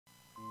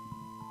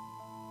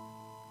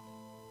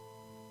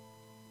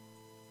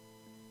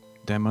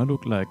Damn, I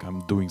look like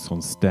I'm doing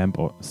some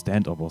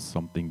stand-up or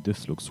something.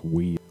 This looks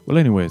weird. Well,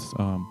 anyways,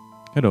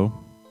 hello.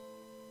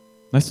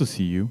 Nice to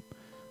see you.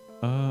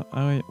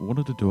 I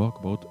wanted to talk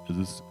about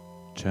this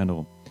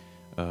channel.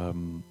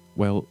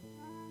 Well,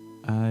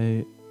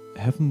 I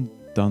haven't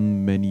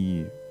done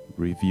many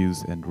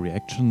reviews and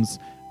reactions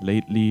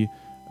lately.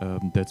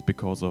 That's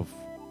because of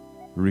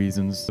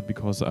reasons.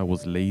 Because I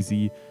was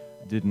lazy,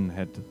 didn't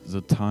had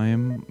the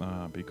time,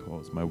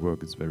 because my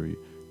work is very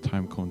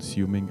time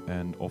consuming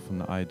and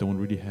often I don't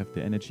really have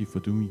the energy for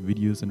doing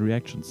videos and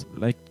reactions.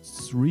 Like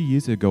 3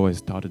 years ago I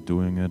started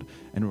doing it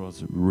and it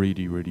was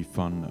really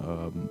fun.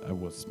 I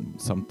was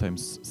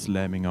sometimes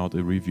slamming out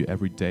a review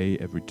every day,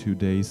 every 2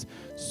 days,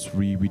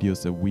 3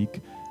 videos a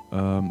week,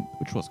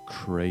 which was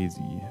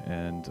crazy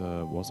and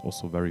was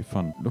also very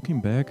fun. Looking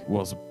back,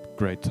 was a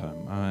great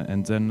time,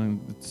 and then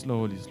it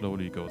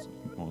slowly goes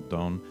more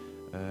down,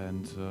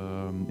 and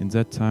in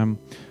that time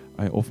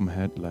I often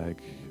had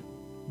like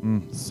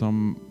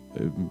some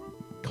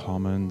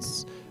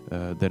comments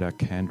that I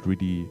can't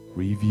really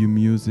review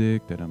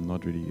music, that I'm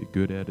not really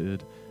good at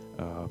it,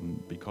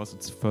 because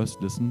it's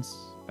first listens.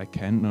 I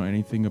can't know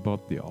anything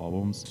about the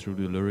albums. Through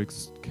the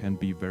lyrics can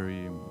be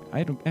very...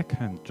 I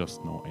can't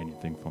just know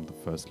anything from the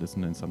first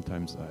listen, and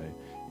sometimes I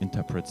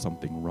interpret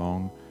something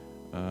wrong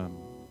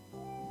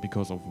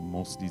because of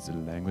mostly the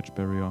language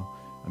barrier.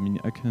 I mean,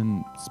 I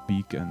can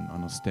speak and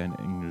understand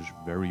English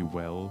very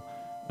well,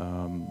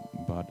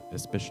 but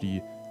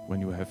especially when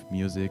you have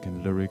music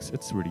and lyrics,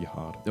 it's really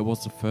hard. That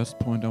was the first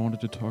point I wanted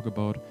to talk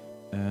about,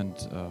 and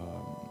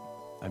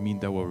I mean,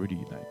 there were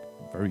really like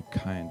very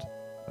kind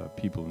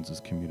people in this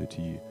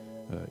community,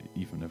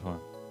 even if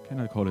can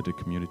I call it a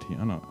community?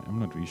 I'm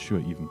not really sure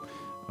even,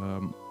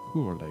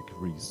 who were like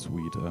really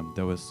sweet.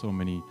 There were so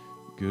many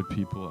good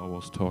people I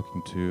was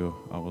talking to,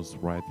 I was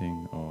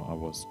writing, or I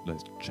was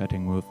like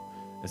chatting with,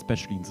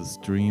 especially in the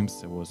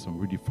streams. There was some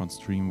really fun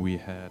streams we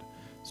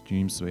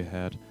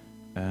had,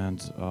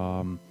 and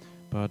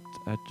but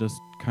I just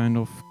kind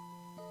of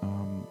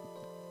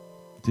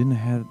didn't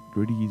have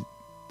really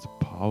the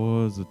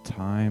power, the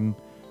time,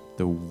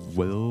 the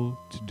will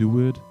to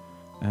do it,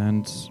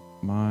 and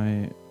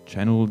my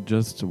channel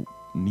just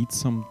needs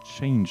some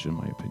change, in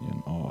my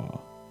opinion. Or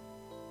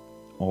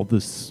all the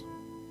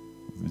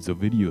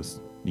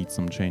videos need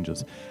some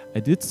changes.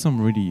 I did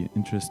some really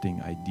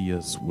interesting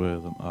ideas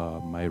with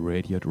my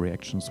radio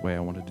reactions, where I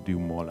wanted to do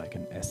more like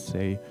an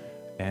essay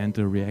and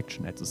a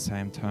reaction at the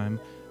same time.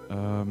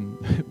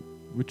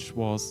 Which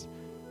was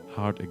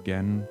hard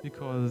again,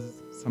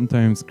 because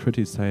sometimes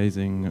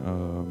criticizing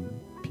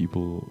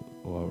people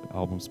or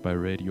albums by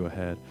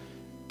Radiohead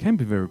can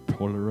be very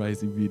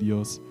polarizing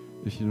videos,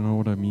 if you know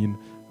what I mean.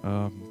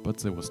 But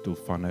they were still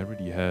fun. I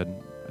really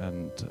had,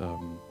 and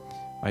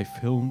I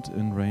filmed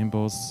in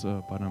rainbows,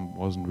 but I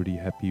wasn't really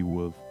happy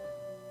with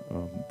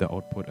the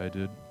output I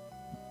did.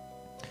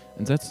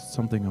 And that's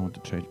something I want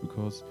to change,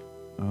 because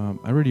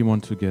I really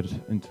want to get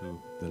into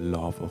the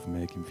love of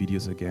making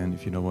videos again,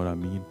 if you know what I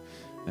mean.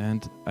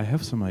 And I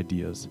have some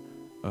ideas.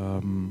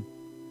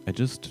 I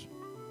just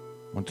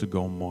want to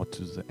go more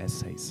to the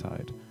essay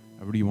side.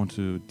 I really want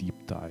to deep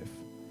dive,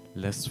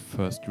 less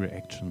first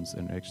reactions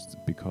and reactions,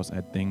 because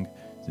I think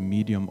the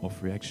medium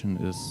of reaction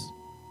is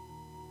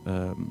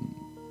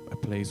a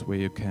place where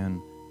you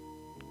can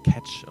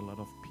catch a lot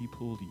of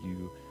people.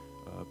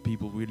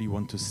 People really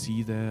want to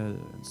see there,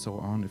 and so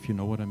on, if you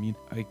know what I mean.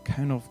 I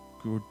kind of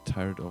grew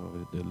tired of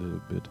it a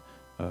little bit,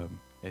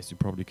 as you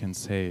probably can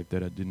say,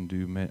 that I didn't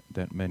do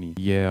that many.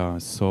 Yeah,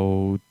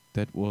 so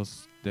that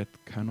was that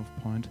kind of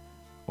point.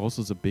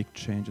 Also, the big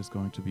change is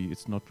going to be,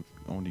 it's not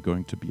only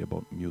going to be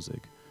about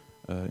music.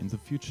 In the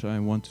future, I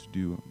want to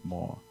do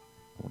more.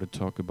 I want to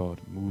talk about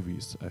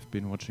movies. I've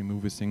been watching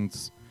movies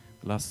since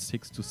the last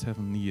 6 to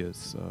 7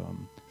 years.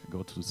 I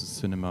go to the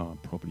cinema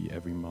probably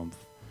every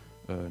month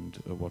and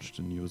watch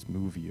the newest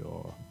movie,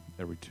 or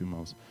every 2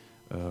 months.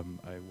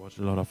 I watch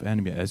a lot of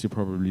anime, as you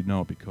probably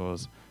know,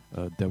 because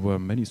there were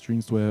many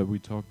streams where we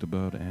talked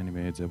about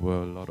anime. There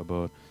were a lot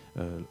about...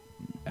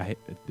 I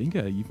think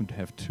I even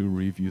have 2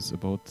 reviews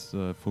about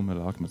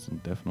Fullmetal Alchemist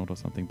and Death Note or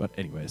something. But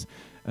anyways,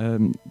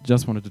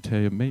 just wanted to tell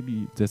you,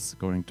 maybe that's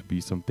going to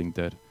be something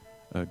that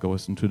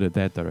goes into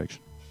that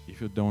direction. If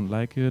you don't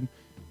like it,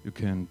 you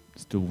can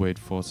still wait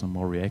for some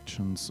more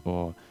reactions,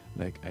 or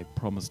like I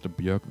promised a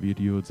Björk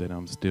video that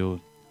I'm still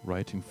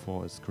writing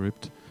for a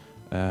script.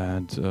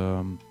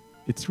 And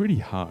it's really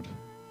hard,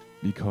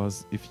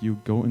 because if you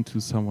go into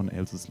someone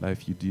else's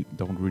life, you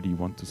don't really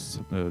want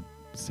to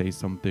say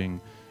something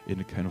in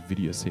a kind of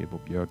video essay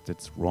about Björk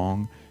that's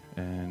wrong,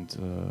 and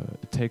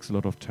it takes a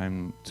lot of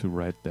time to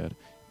write that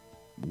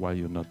while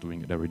you're not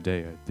doing it every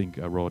day. I think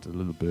I wrote a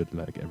little bit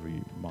like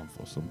every month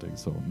or something,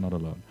 so not a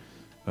lot.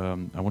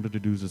 I wanted to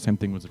do the same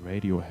thing with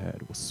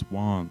Radiohead, with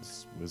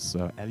Swans, with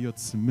Elliott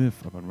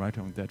Smith. I've been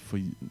writing on that for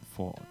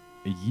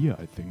a year,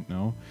 I think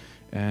now,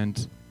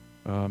 and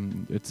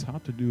it's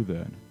hard to do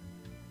that.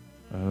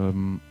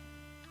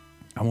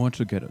 I want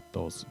to get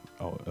those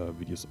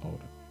videos out,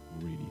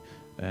 really.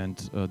 And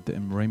the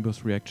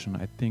Rainbow's reaction,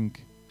 I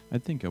think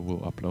I will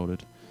upload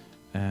it.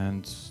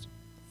 And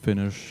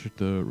finish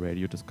the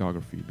radio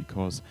discography,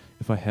 because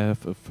if I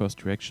have a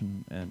first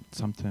reaction and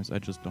sometimes I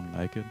just don't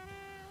like it,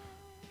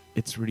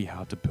 it's really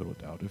hard to pull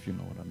it out, if you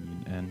know what I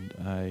mean. And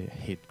I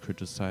hate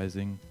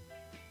criticizing,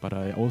 but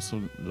I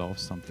also love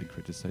something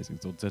criticizing.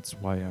 So that's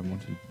why I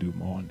want to do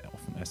more on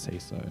an essay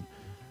side,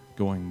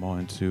 going more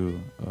into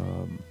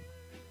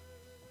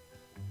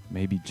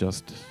maybe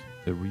just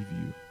a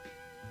review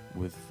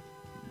with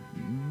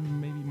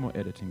maybe more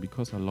editing,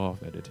 because I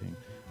love editing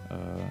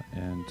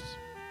and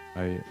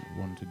I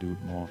want to do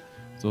it more.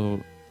 So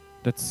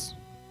that's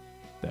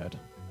that.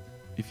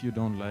 If you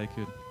don't like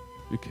it,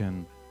 you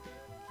can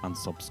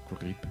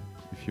unsubscribe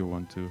if you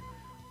want to,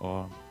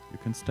 or you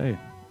can stay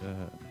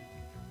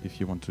if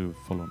you want to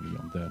follow me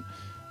on that.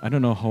 I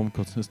don't know how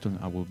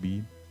consistent I will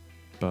be,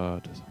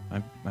 but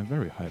I'm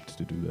very hyped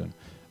to do that.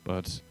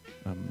 But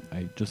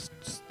I just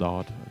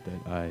thought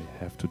that I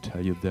have to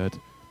tell you that,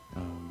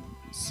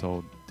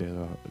 so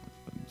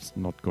there's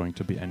not going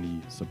to be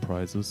any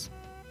surprises.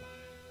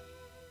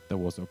 That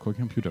was a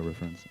computer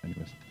reference.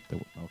 Anyways,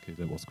 okay,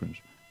 that was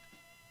cringe.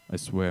 I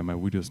swear my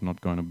video is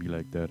not gonna be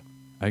like that.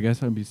 I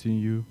guess I'll be seeing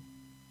you,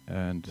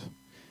 and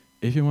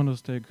if you want to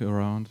stick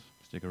around,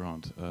 stick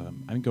around.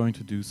 I'm going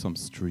to do some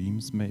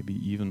streams, maybe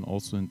even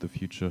also in the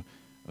future,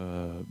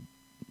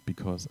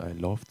 because I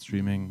loved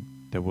streaming.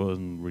 There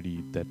wasn't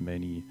really that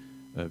many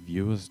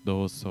viewers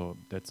though, so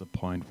that's a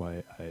point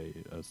why I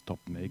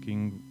stopped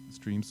making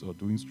streams or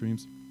doing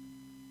streams.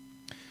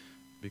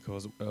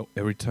 Because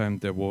every time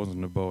there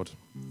wasn't about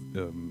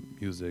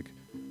music.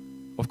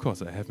 Of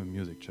course, I have a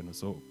music channel,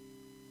 so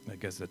I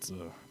guess that's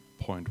a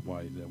point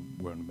why there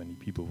weren't many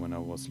people when I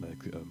was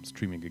like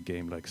streaming a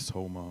game like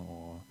Soma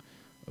or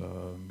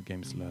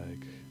games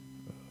like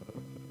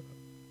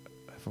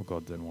I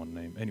forgot that one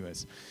name.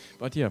 Anyways,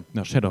 but yeah,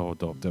 no, Shadow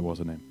Dog, that was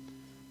a name.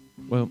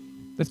 Well,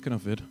 that's kind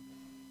of it.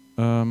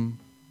 I'm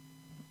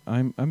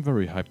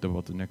very hyped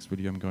about the next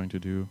video I'm going to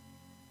do,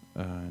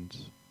 and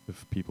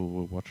if people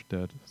will watch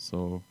that.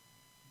 So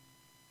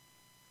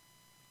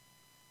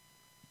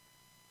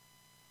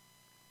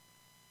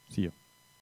see you.